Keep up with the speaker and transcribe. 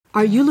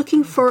Are you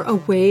looking for a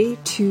way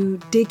to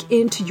dig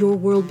into your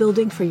world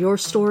building for your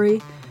story?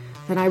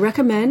 Then I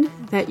recommend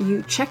that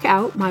you check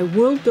out my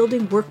world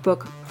building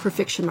workbook for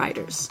fiction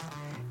writers,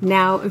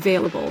 now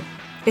available.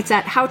 It's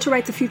at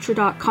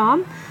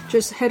howtowritethefuture.com.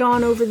 Just head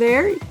on over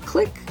there,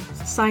 click,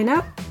 sign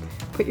up,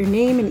 put your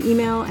name and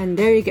email, and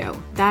there you go.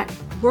 That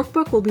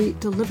workbook will be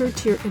delivered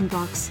to your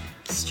inbox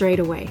straight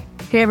away.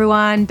 Hey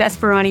everyone, Beth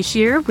Barani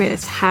here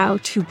with How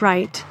to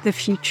Write the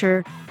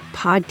Future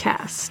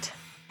podcast.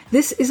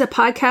 This is a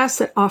podcast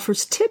that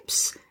offers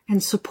tips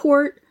and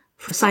support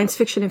for science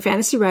fiction and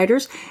fantasy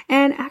writers,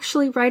 and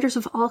actually writers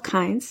of all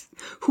kinds,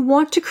 who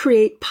want to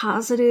create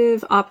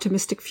positive,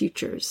 optimistic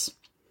futures.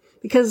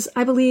 Because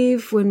I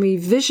believe when we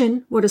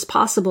vision what is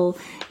possible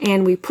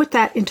and we put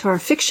that into our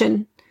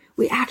fiction,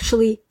 we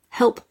actually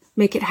help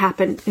make it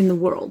happen in the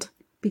world.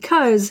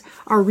 Because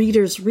our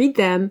readers read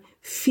them,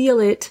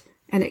 feel it,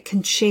 and it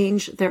can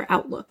change their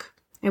outlook.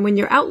 And when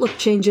your outlook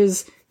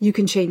changes, you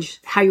can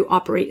change how you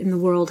operate in the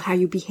world, how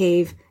you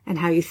behave, and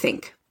how you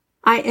think.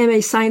 I am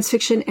a science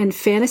fiction and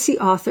fantasy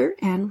author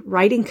and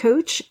writing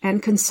coach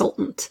and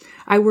consultant.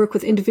 I work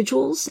with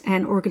individuals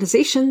and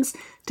organizations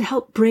to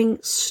help bring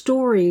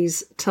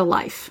stories to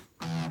life.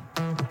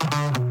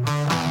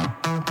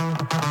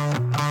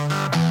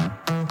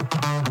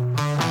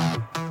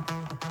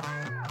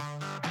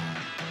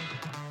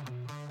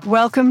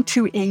 Welcome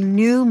to a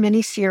new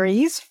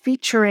mini-series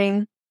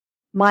featuring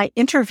my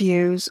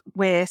interviews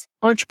with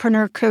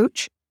entrepreneur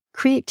coach,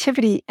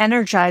 creativity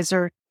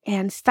energizer,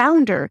 and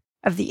founder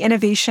of the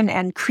Innovation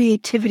and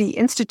Creativity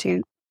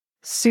Institute,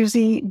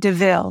 Susie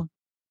deVille.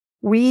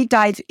 We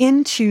dive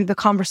into the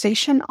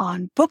conversation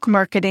on book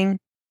marketing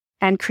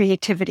and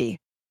creativity.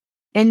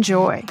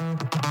 Enjoy.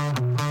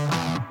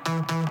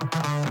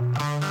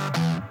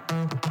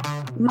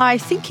 My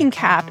thinking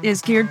cap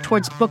is geared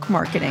towards book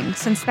marketing,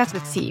 since that's the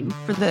theme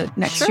for the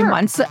next few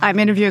months. I'm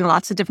interviewing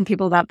lots of different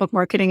people about book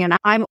marketing, and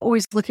I'm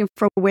always looking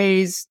for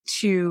ways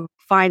to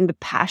find the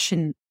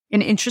passion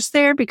and interest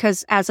there,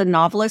 because as a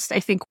novelist, I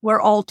think we're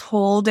all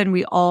told and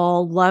we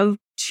all love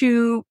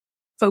to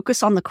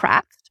focus on the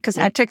craft, because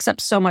that takes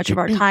up so much of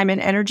our time and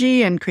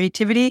energy and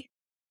creativity.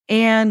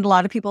 And a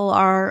lot of people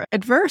are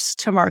adverse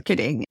to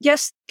marketing.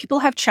 Yes, people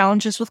have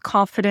challenges with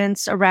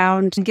confidence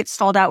around and get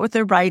stalled out with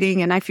their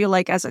writing. And I feel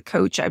like as a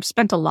coach, I've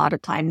spent a lot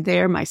of time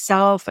there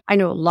myself. I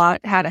know a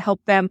lot how to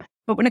help them.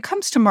 But when it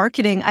comes to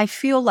marketing, I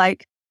feel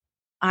like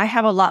I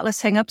have a lot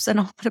less hangups than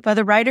a lot of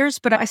other writers,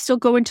 but I still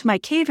go into my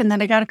cave and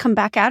then I got to come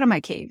back out of my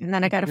cave and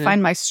then I got to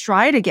find my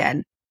stride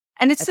again.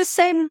 And it's the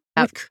same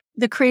with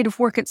the creative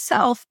work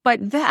itself,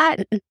 but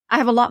that I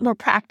have a lot more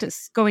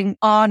practice going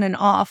on and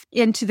off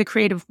into the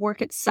creative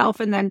work itself.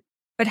 And then,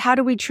 but how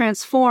do we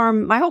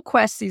transform? My whole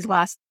quest these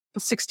last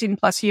 16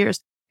 plus years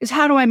is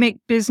how do I make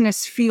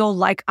business feel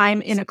like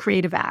I'm in a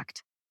creative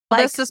act?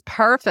 Like, this is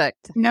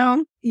perfect.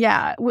 No?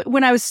 Yeah.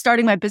 When I was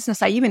starting my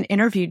business, I even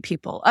interviewed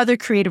people, other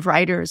creative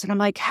writers. And I'm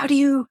like, how do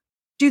you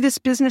do this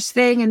business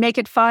thing and make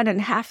it fun? And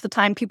half the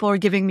time people are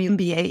giving me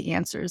MBA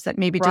answers that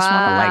maybe just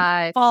want to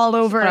like fall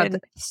over and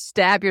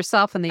stab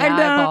yourself in the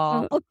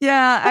eyeball.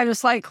 Yeah. I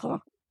was like,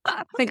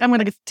 I think I'm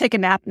going to take a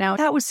nap now.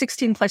 That was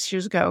 16 plus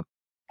years ago.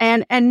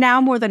 And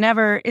now more than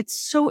ever, it's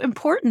so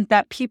important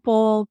that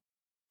people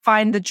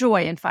find the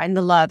joy and find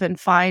the love and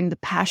find the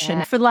passion.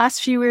 Yeah. For the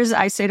last few years,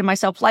 I say to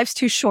myself, life's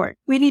too short.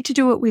 We need to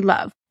do what we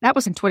love. That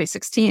was in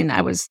 2016.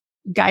 I was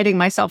guiding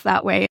myself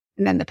that way.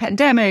 And then the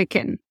pandemic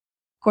and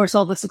of course,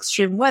 all this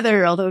extreme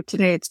weather, although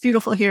today it's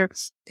beautiful here.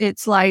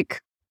 It's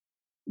like,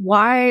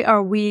 why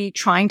are we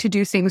trying to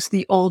do things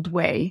the old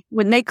way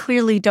when they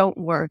clearly don't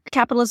work?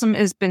 Capitalism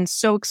has been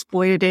so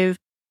exploitative,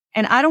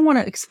 and I don't want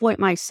to exploit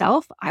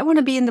myself. I want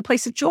to be in the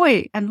place of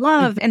joy and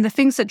love and the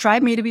things that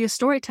drive me to be a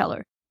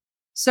storyteller.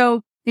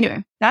 So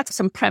anyway, that's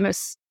some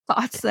premise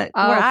thoughts that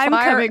where I'm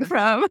coming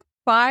from.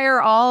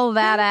 Fire all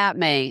that at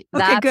me.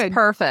 That's good.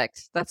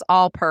 Perfect. That's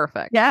all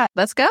perfect. Yeah.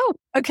 Let's go.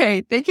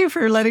 Okay. Thank you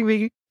for letting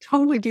me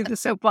totally do the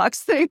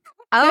soapbox thing.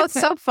 Oh, it's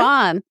so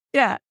fun.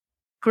 Yeah.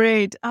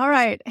 Great. All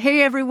right.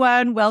 Hey,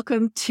 everyone.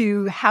 Welcome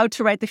to How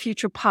to Write the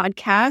Future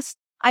podcast.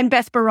 I'm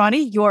Beth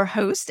Barani, your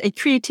host, a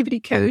creativity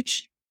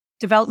coach,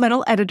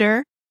 developmental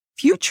editor,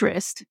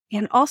 futurist,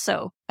 and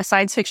also a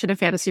science fiction and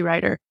fantasy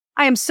writer.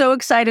 I am so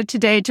excited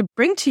today to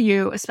bring to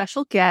you a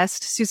special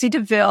guest, Susie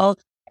deVille.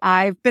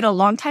 I've been a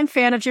longtime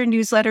fan of your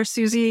newsletter,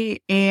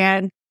 Susie,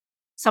 and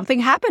something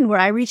happened where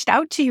I reached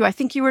out to you. I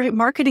think you were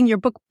marketing your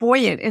book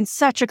Buoyant in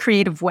such a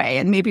creative way,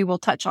 and maybe we'll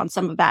touch on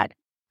some of that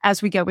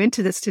as we go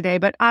into this today.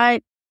 But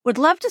I would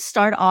love to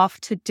start off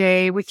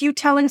today with you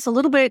telling us a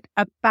little bit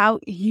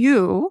about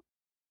you.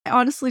 I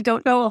honestly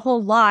don't know a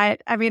whole lot.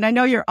 I mean, I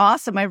know you're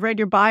awesome. I've read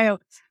your bio,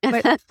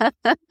 but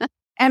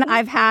and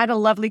I've had a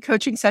lovely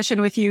coaching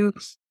session with you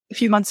a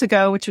few months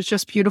ago, which was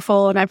just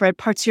beautiful. And I've read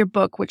parts of your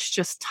book, which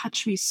just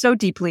touched me so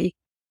deeply.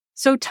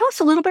 So tell us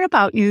a little bit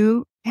about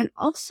you. And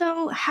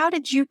also, how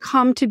did you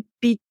come to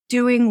be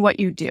doing what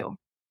you do?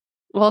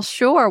 Well,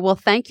 sure. Well,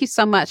 thank you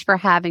so much for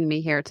having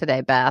me here today,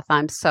 Beth.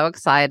 I'm so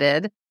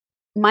excited.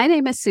 My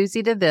name is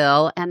Susie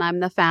deVille, and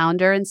I'm the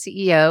founder and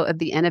CEO of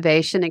the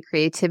Innovation and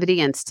Creativity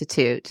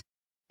Institute.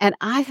 And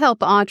I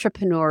help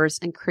entrepreneurs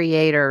and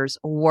creators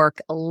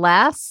work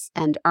less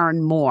and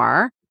earn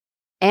more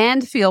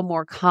and feel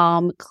more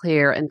calm,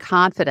 clear, and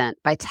confident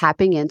by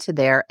tapping into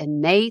their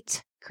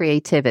innate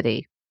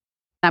creativity.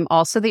 I'm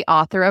also the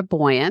author of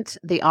Buoyant,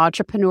 the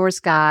Entrepreneur's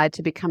Guide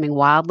to Becoming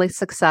Wildly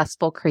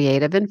Successful,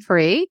 Creative, and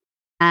Free.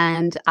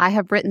 And I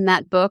have written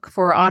that book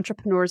for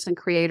entrepreneurs and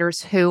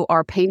creators who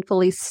are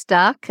painfully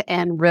stuck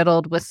and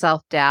riddled with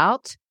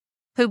self-doubt,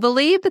 who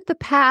believe that the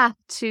path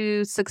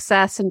to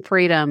success and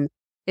freedom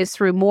is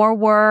through more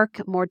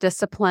work, more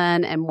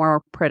discipline, and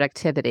more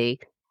productivity.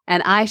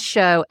 And I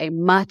show a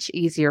much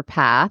easier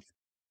path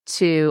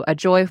to a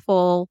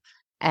joyful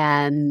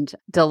and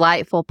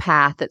delightful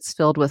path that's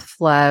filled with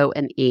flow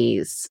and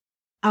ease.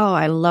 Oh,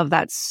 I love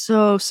that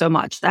so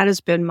much. That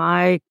has been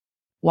my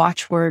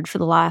watchword for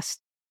the last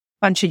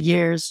bunch of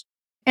years.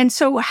 And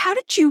so how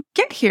did you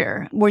get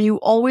here? Were you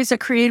always a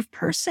creative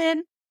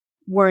person?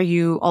 Were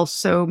you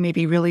also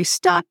maybe really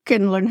stuck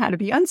and learned how to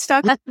be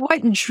unstuck?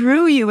 What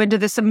drew you into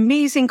this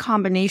amazing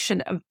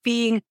combination of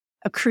being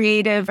a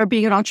creative or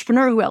being an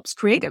entrepreneur who helps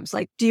creatives?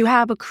 Like, do you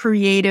have a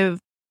creative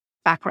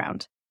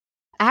background?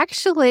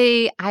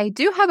 Actually, I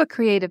do have a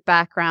creative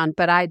background,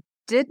 but I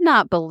did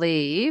not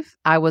believe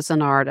I was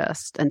an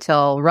artist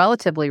until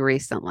relatively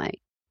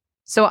recently.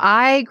 So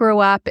I grew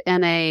up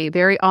in a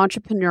very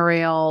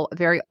entrepreneurial,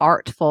 very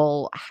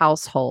artful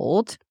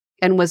household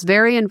and was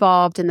very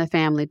involved in the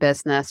family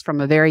business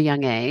from a very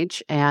young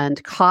age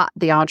and caught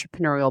the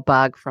entrepreneurial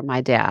bug from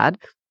my dad,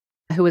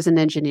 who was an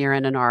engineer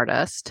and an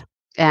artist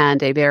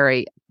and a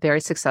very,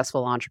 very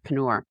successful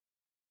entrepreneur.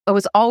 I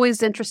was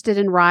always interested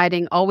in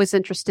writing, always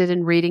interested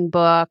in reading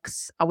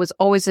books. I was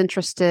always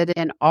interested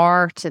in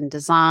art and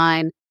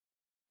design.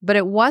 But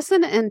it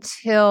wasn't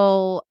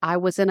until I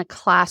was in a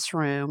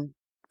classroom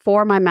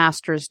for my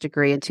master's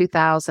degree in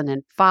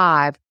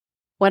 2005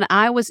 when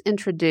I was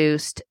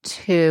introduced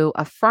to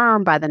a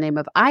firm by the name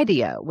of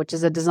IDEO, which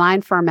is a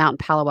design firm out in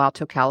Palo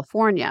Alto,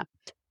 California.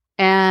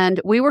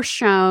 And we were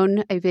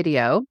shown a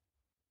video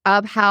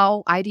of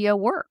how IDEO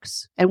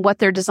works and what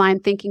their design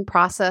thinking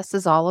process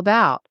is all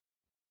about.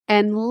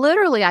 And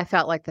literally, I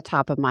felt like the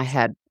top of my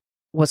head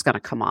was going to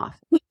come off.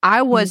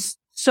 I was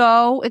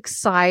so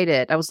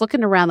excited. I was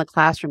looking around the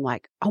classroom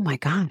like, oh my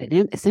God,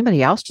 is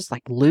anybody else just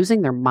like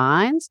losing their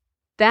minds?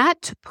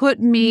 That put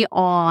me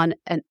on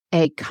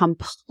a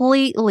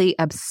completely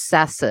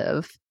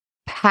obsessive,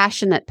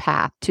 passionate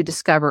path to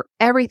discover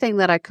everything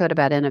that I could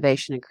about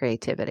innovation and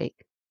creativity.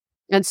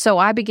 And so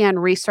I began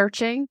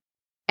researching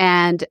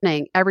and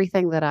knowing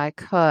everything that I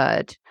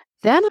could.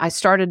 Then I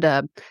started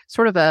a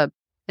sort of a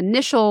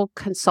initial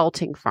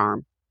consulting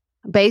firm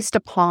based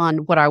upon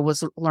what I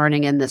was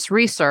learning in this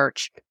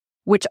research,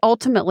 which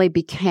ultimately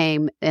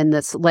became, in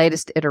this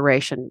latest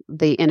iteration,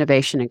 the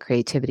Innovation and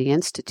Creativity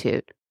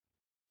Institute.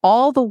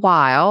 All the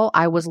while,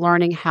 I was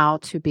learning how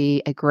to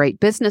be a great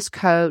business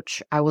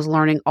coach. I was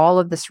learning all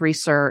of this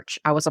research.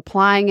 I was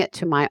applying it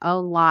to my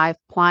own life,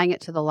 applying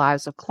it to the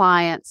lives of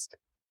clients.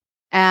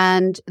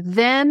 And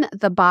then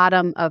the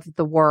bottom of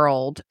the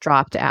world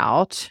dropped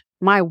out.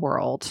 My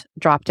world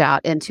dropped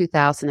out in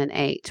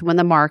 2008 when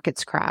the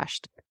markets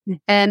crashed.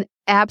 And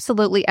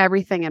absolutely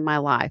everything in my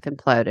life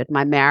imploded.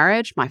 My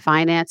marriage, my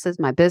finances,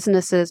 my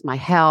businesses, my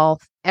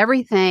health,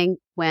 everything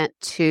went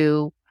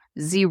to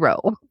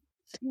zero.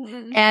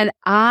 And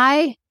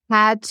I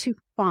had to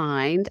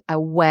find a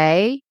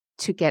way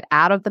to get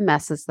out of the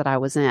messes that I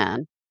was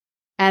in.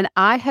 And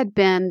I had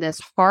been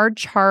this hard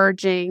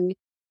charging,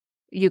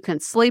 you can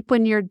sleep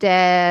when you're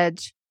dead,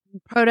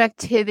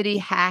 productivity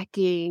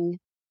hacking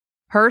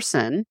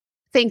person,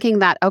 thinking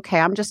that, okay,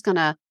 I'm just going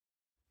to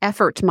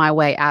effort my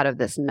way out of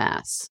this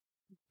mess.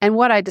 And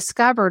what I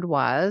discovered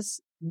was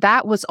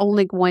that was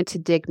only going to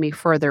dig me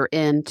further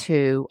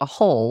into a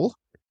hole.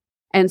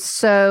 And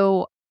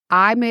so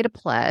I made a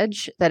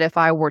pledge that if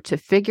I were to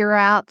figure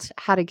out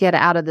how to get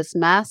out of this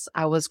mess,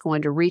 I was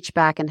going to reach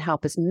back and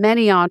help as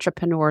many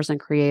entrepreneurs and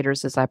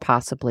creators as I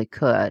possibly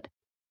could.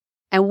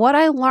 And what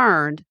I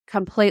learned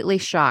completely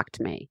shocked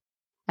me.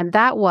 And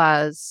that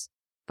was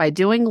by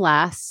doing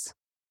less,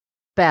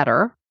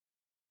 better,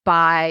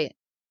 by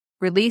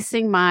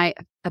releasing my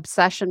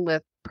obsession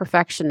with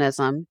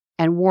perfectionism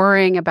and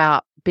worrying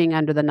about being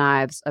under the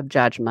knives of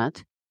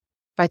judgment,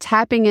 by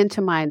tapping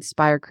into my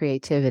inspired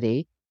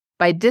creativity,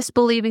 by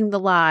disbelieving the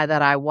lie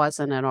that I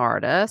wasn't an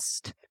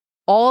artist.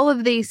 All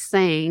of these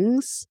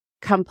things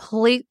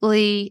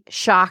completely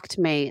shocked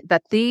me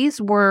that these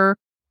were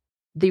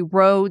the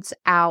roads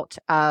out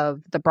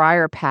of the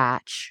briar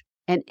patch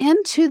and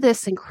into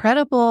this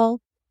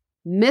incredible,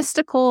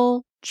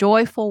 mystical,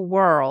 joyful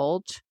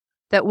world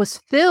that was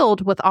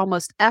filled with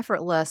almost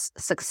effortless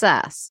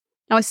success.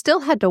 Now, I still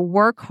had to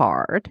work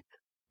hard,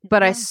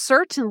 but I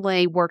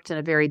certainly worked in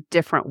a very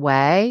different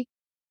way.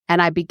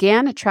 And I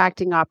began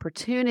attracting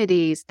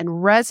opportunities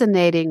and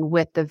resonating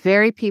with the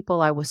very people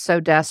I was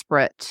so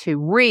desperate to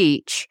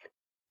reach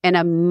in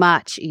a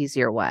much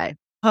easier way.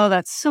 Oh,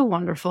 that's so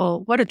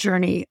wonderful. What a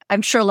journey.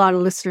 I'm sure a lot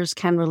of listeners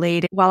can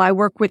relate. While I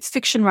work with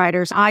fiction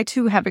writers, I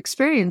too have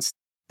experienced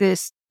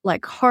this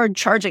like hard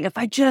charging. If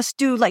I just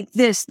do like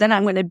this, then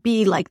I'm going to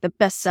be like the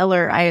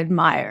bestseller I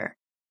admire.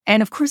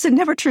 And of course, it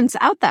never turns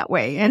out that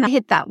way. And I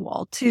hit that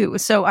wall too.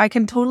 So I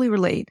can totally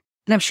relate.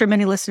 And I'm sure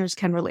many listeners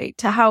can relate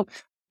to how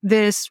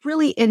this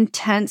really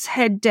intense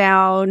head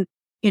down,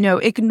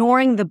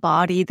 ignoring the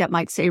body that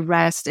might say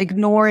rest,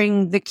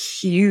 ignoring the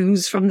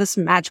cues from this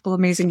magical,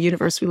 amazing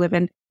universe we live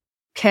in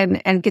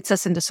and gets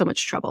us into so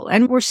much trouble.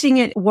 And we're seeing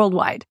it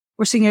worldwide.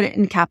 We're seeing it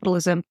in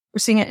capitalism. We're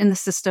seeing it in the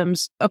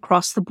systems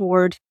across the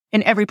board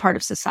in every part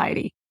of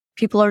society.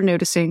 People are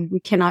noticing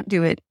we cannot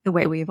do it the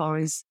way we've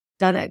always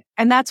done it.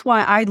 And that's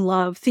why I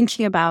love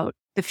thinking about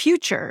the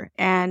future.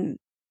 And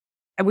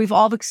we've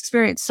all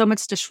experienced so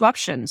much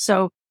disruption.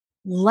 So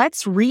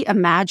let's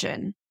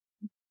reimagine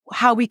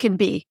how we can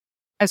be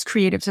as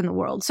creatives in the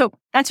world. So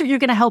that's what you're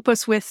going to help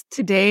us with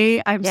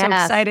today. I'm so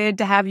excited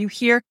to have you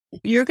here.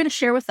 You're going to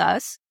share with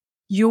us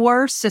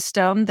your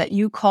system that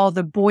you call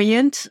the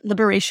Buoyant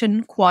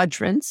Liberation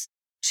Quadrants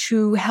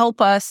to help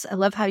us, I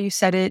love how you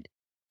said it,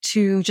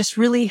 to just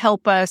really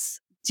help us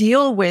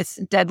deal with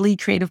deadly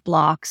creative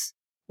blocks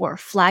or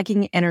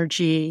flagging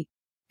energy.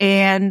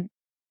 And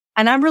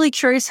I'm really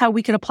curious how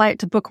we can apply it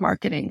to book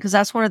marketing, because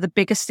that's one of the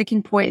biggest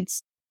sticking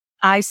points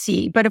I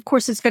see. But of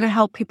course, it's going to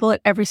help people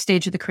at every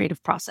stage of the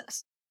creative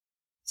process.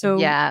 So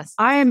yes.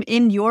 I am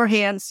in your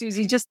hands,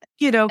 Susie. Just,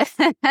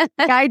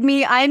 guide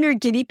me. I'm your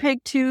guinea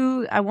pig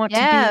too. I want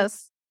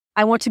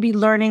to be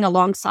learning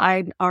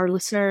alongside our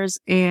listeners.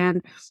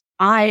 And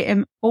I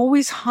am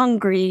always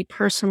hungry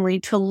personally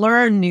to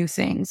learn new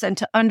things and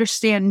to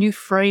understand new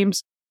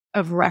frames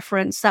of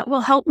reference that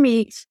will help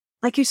me,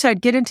 like you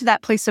said, get into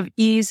that place of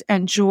ease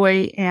and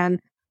joy. And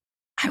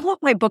I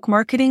want my book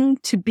marketing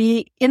to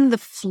be in the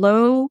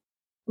flow,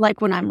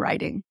 like when I'm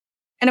writing.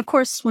 And of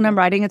course, when I'm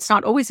writing, it's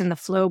not always in the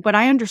flow, but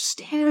I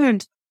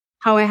understand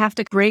how I have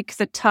to break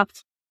the tough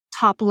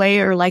top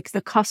layer, like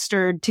the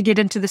custard, to get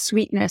into the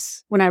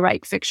sweetness when I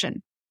write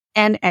fiction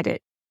and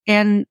edit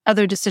and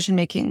other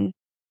decision-making,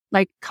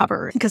 like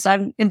cover, because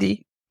I'm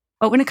indie.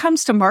 But when it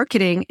comes to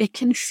marketing, it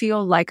can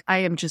feel like I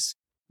am just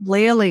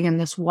flailing in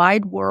this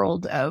wide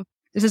world of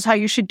this is how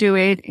you should do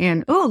it.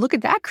 And, oh, look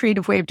at that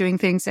creative way of doing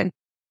things. And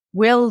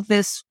will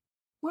this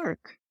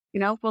work?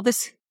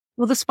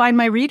 Will this find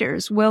my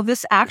readers? Will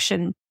this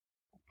action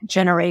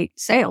generate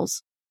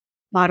sales?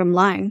 Bottom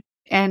line,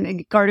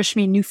 and garnish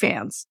me new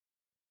fans.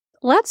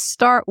 Let's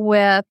start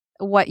with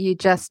what you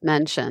just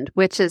mentioned,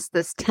 which is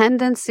this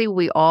tendency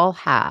we all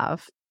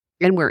have,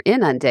 and we're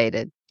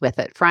inundated with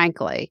it,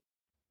 frankly,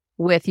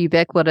 with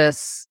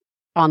ubiquitous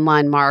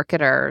online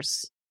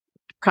marketers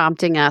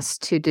prompting us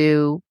to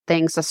do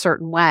things a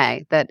certain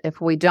way, that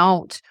if we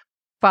don't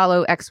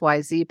follow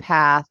XYZ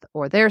path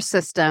or their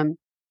system,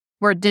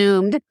 we're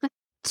doomed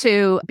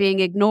to being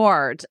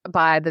ignored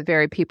by the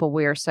very people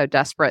we are so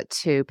desperate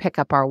to pick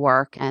up our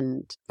work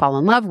and fall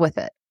in love with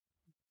it.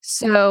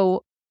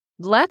 So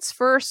let's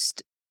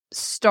first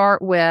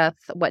start with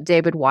what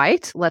David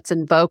White, let's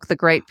invoke the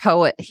great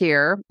poet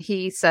here.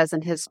 He says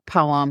in his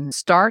poem,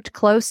 start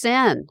close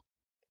in.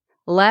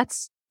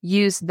 Let's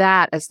use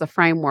that as the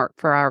framework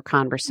for our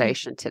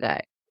conversation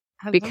today.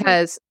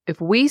 Because if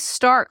we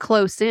start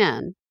close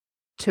in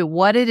to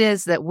what it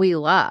is that we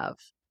love,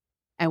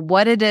 and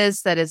what it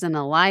is that is in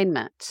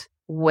alignment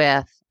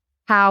with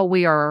how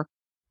we are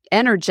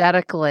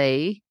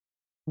energetically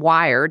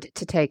wired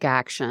to take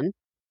action,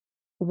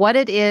 what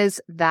it is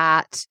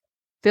that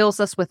fills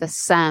us with a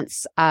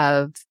sense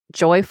of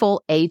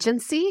joyful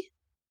agency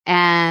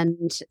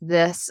and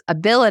this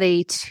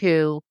ability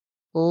to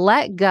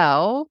let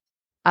go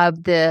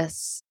of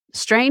this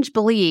strange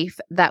belief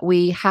that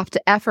we have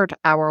to effort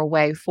our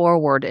way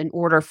forward in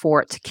order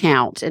for it to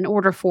count, in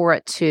order for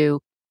it to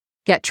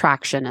get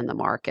traction in the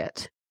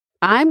market.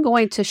 I'm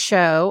going to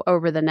show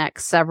over the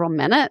next several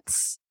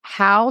minutes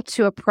how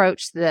to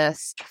approach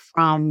this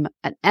from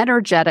an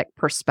energetic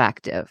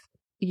perspective.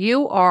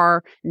 You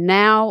are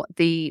now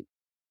the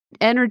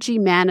energy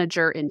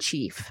manager in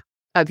chief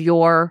of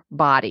your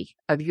body,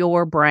 of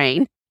your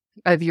brain,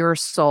 of your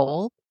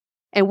soul.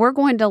 And we're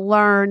going to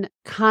learn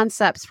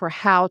concepts for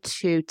how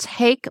to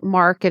take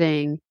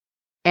marketing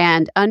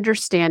and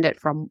understand it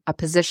from a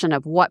position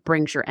of what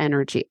brings your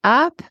energy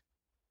up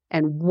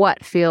and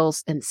what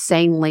feels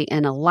insanely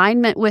in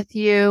alignment with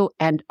you,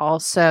 and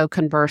also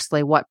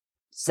conversely, what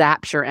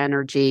zaps your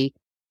energy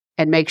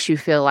and makes you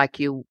feel like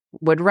you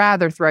would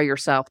rather throw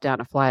yourself down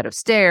a flight of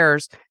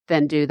stairs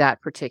than do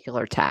that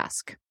particular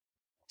task.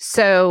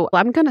 So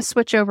I'm going to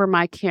switch over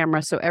my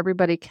camera so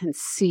everybody can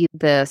see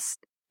this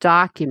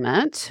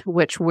document,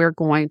 which we're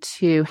going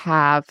to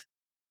have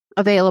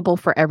available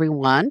for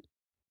everyone.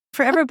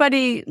 For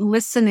everybody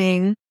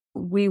listening,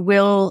 we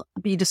will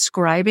be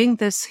describing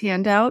this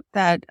handout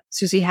that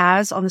Susie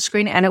has on the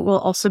screen, and it will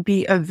also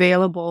be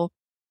available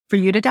for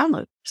you to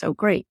download. So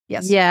great.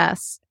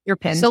 Yes. Your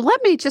pin. So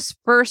let me just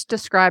first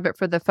describe it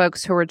for the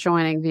folks who are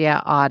joining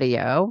via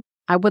audio.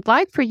 I would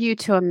like for you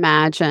to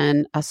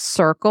imagine a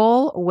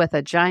circle with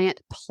a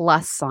giant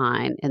plus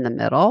sign in the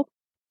middle.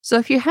 So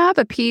if you have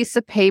a piece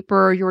of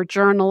paper, your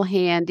journal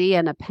handy,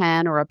 and a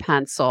pen or a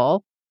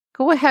pencil,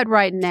 go ahead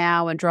right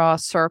now and draw a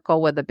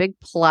circle with a big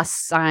plus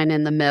sign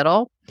in the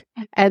middle.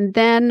 And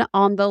then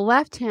on the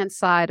left-hand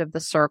side of the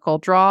circle,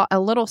 draw a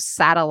little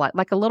satellite,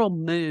 like a little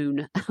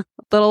moon,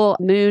 little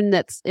moon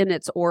that's in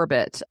its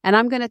orbit. And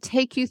I'm going to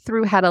take you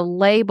through how to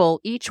label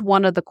each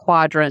one of the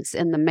quadrants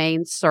in the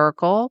main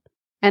circle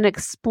and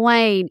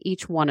explain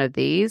each one of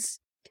these.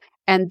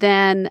 And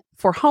then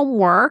for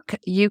homework,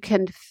 you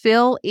can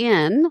fill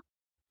in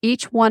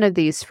each one of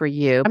these for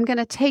you. I'm going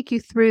to take you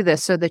through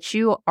this so that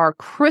you are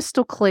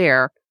crystal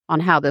clear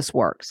on how this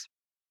works.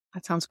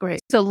 That sounds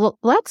great. So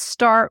let's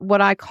start what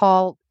I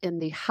call in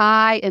the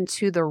high and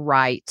to the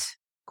right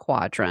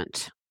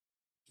quadrant.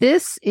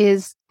 This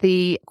is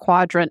the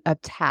quadrant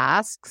of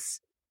tasks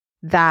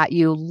that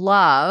you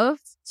love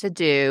to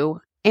do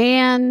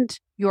and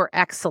you're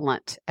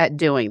excellent at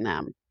doing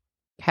them.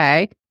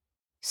 Okay.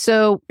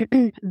 So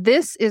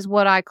this is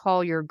what I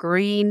call your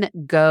green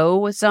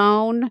go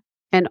zone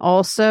and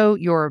also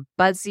your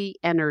buzzy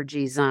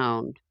energy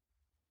zone.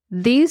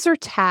 These are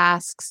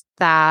tasks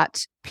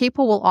that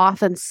people will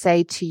often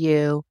say to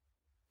you,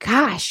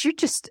 gosh, you're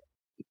just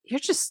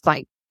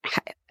like,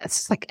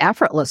 it's like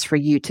effortless for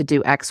you to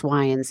do X,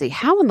 Y, and Z.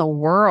 How in the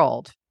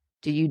world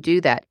do you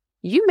do that?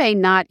 You may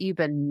not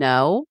even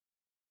know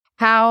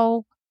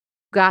how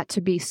got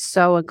to be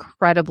so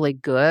incredibly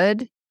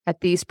good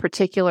at these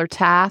particular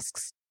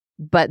tasks,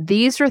 but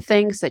these are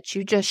things that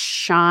you just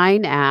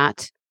shine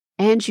at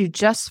and you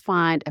just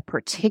find a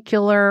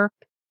particular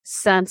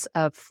sense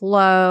of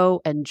flow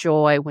and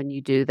joy when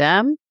you do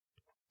them.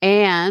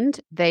 And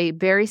they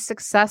very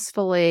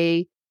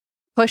successfully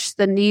push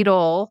the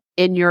needle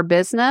in your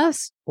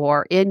business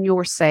or in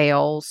your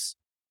sales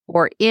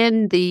or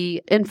in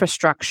the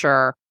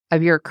infrastructure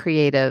of your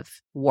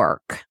creative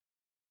work.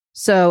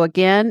 So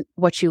again,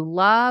 what you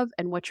love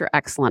and what you're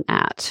excellent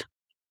at.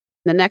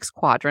 The next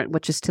quadrant,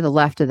 which is to the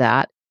left of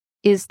that,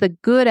 is the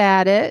good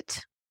at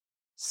it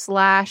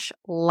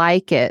 /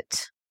 like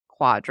it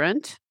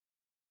quadrant.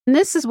 And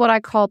this is what I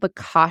call the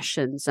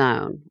caution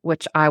zone,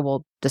 which I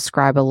will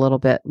describe a little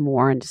bit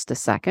more in just a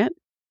second.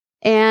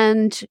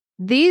 And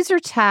these are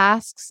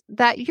tasks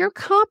that you're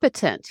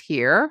competent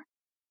here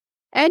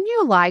and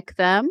you like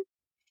them.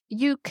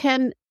 You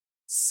can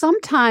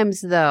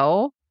sometimes,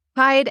 though,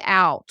 hide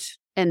out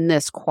in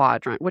this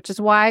quadrant, which is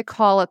why I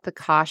call it the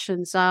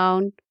caution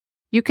zone.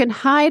 You can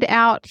hide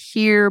out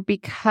here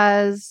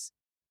because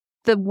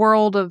the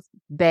world of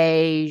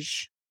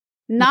beige,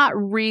 not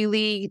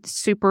really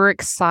super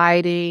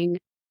exciting.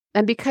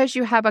 And because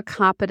you have a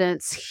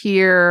competence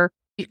here,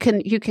 you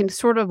can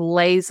sort of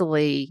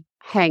lazily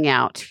hang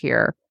out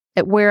here.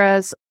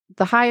 Whereas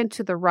the high and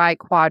to the right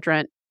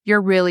quadrant,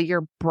 your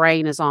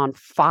brain is on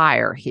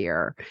fire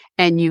here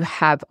and you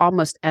have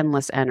almost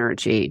endless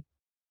energy.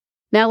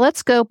 Now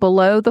let's go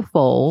below the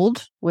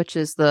fold, which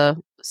is the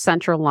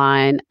center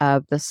line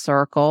of the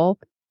circle,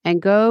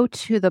 and go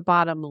to the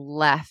bottom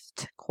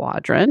left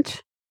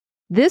quadrant.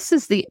 This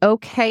is the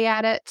okay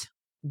at it,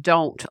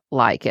 don't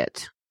like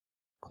it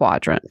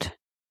quadrant.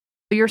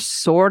 You're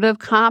sort of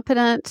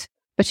competent,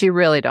 but you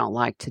really don't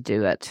like to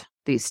do it,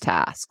 these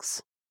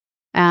tasks.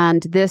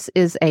 And this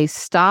is a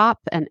stop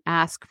and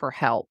ask for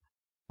help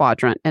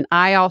quadrant. And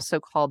I also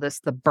call this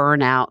the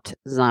burnout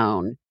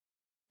zone.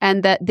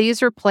 And that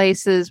these are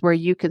places where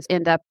you can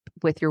end up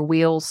with your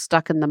wheels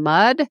stuck in the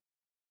mud,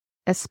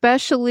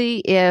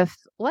 especially if,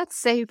 let's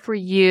say for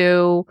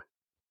you,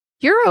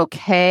 you're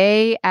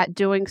okay at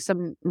doing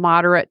some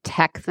moderate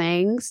tech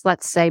things.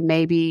 Let's say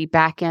maybe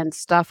back-end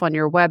stuff on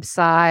your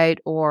website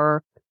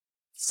or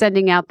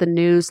sending out the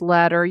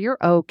newsletter. You're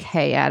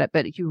okay at it,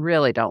 but you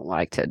really don't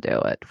like to do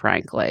it,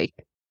 frankly.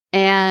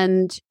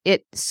 And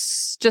it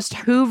just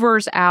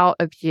hoovers out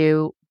of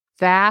you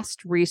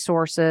vast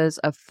resources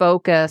of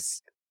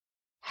focus,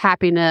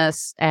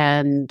 happiness,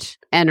 and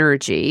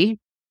energy.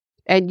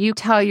 And you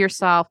tell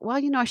yourself,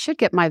 well, I should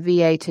get my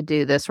VA to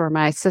do this or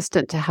my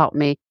assistant to help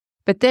me.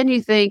 But then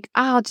you think,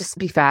 I'll just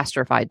be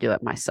faster if I do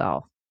it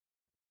myself.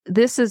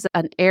 This is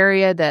an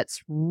area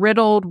that's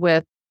riddled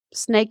with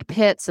snake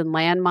pits and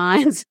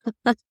landmines.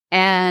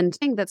 And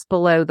anything that's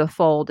below the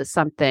fold is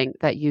something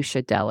that you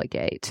should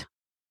delegate.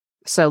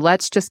 So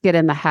let's just get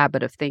in the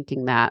habit of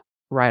thinking that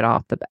right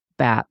off the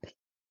bat.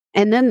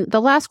 And then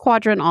the last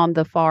quadrant on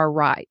the far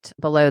right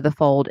below the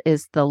fold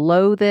is the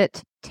loathe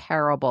it,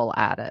 terrible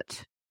at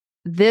it.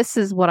 This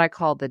is what I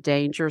call the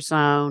danger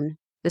zone.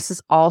 This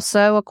is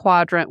also a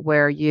quadrant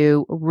where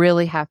you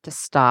really have to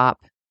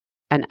stop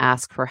and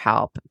ask for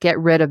help. Get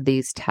rid of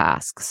these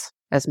tasks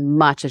as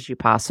much as you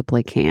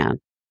possibly can.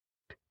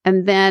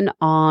 And then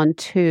on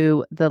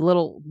to the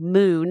little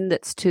moon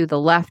that's to the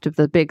left of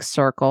the big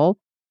circle.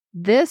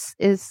 This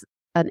is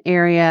an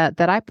area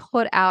that I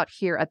put out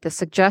here at the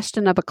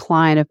suggestion of a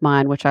client of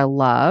mine, which I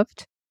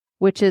loved,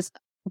 which is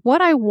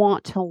what I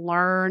want to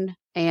learn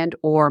and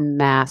or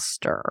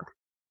master.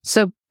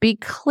 So Be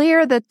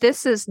clear that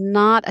this is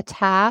not a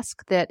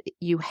task that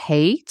you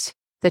hate,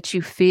 that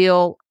you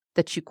feel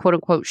that you quote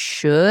unquote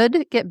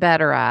should get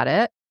better at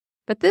it.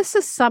 But this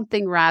is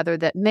something rather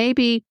that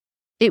maybe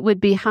it would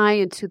be high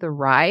and to the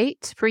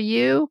right for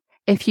you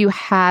if you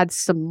had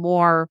some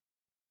more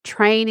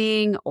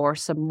training or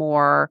some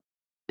more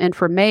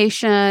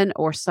information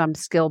or some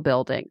skill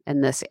building in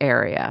this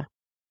area.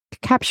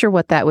 Capture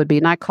what that would be.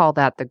 And I call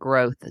that the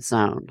growth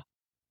zone.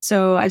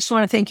 So I just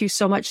want to thank you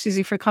so much,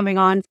 Susie, for coming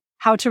on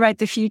How to Write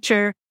the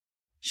Future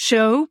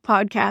show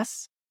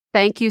podcast.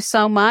 Thank you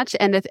so much.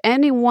 And if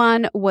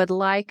anyone would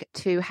like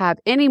to have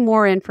any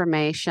more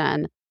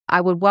information,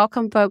 I would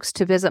welcome folks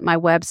to visit my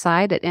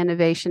website at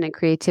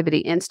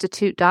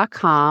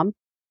innovationandcreativityinstitute.com.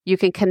 You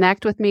can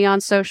connect with me on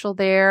social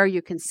there.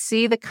 You can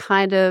see the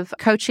kind of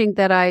coaching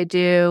that I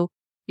do.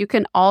 You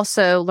can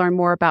also learn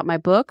more about my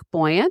book,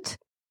 Buoyant.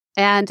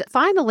 And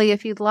finally,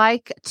 if you'd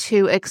like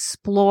to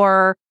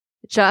explore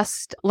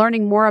just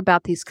learning more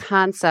about these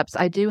concepts,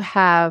 I do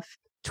have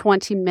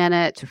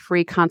 20-minute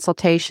free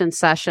consultation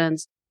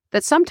sessions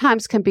that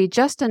sometimes can be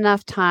just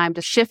enough time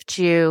to shift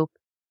you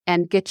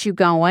and get you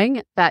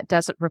going. That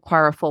doesn't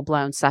require a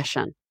full-blown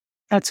session.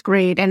 That's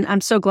great. And I'm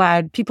so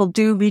glad people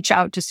do reach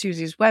out to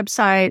Susie's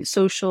website,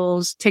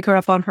 socials, take her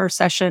up on her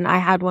session. I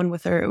had one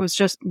with her. It was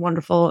just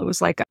wonderful. It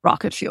was like a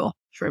rocket fuel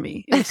for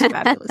me. It was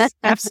fabulous.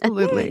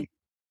 Absolutely.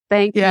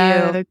 Thank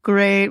you.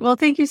 Great. Well,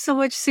 thank you so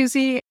much,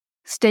 Susie.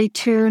 Stay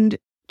tuned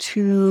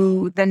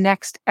to the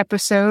next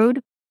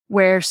episode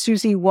where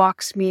Susie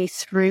walks me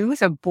through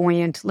the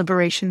Buoyant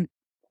Liberation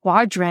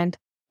Quadrant,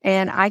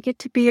 and I get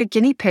to be a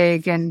guinea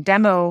pig and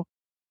demo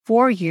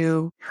for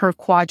you her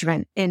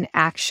quadrant in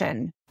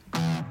action.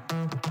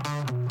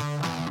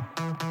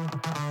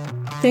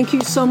 Thank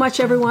you so much,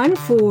 everyone,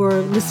 for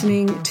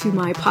listening to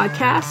my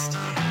podcast.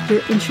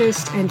 Your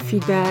interest and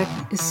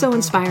feedback is so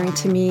inspiring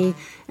to me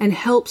and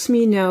helps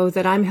me know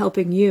that I'm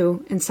helping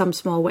you in some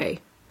small way.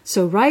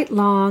 So write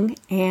long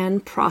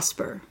and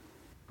prosper.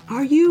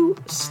 Are you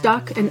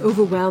stuck and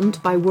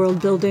overwhelmed by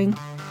world building?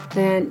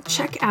 Then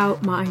check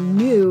out my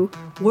new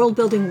world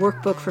building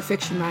workbook for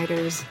fiction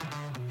writers.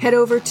 Head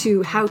over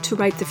to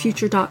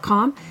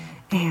howtowritethefuture.com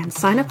and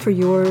sign up for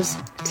yours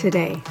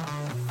today.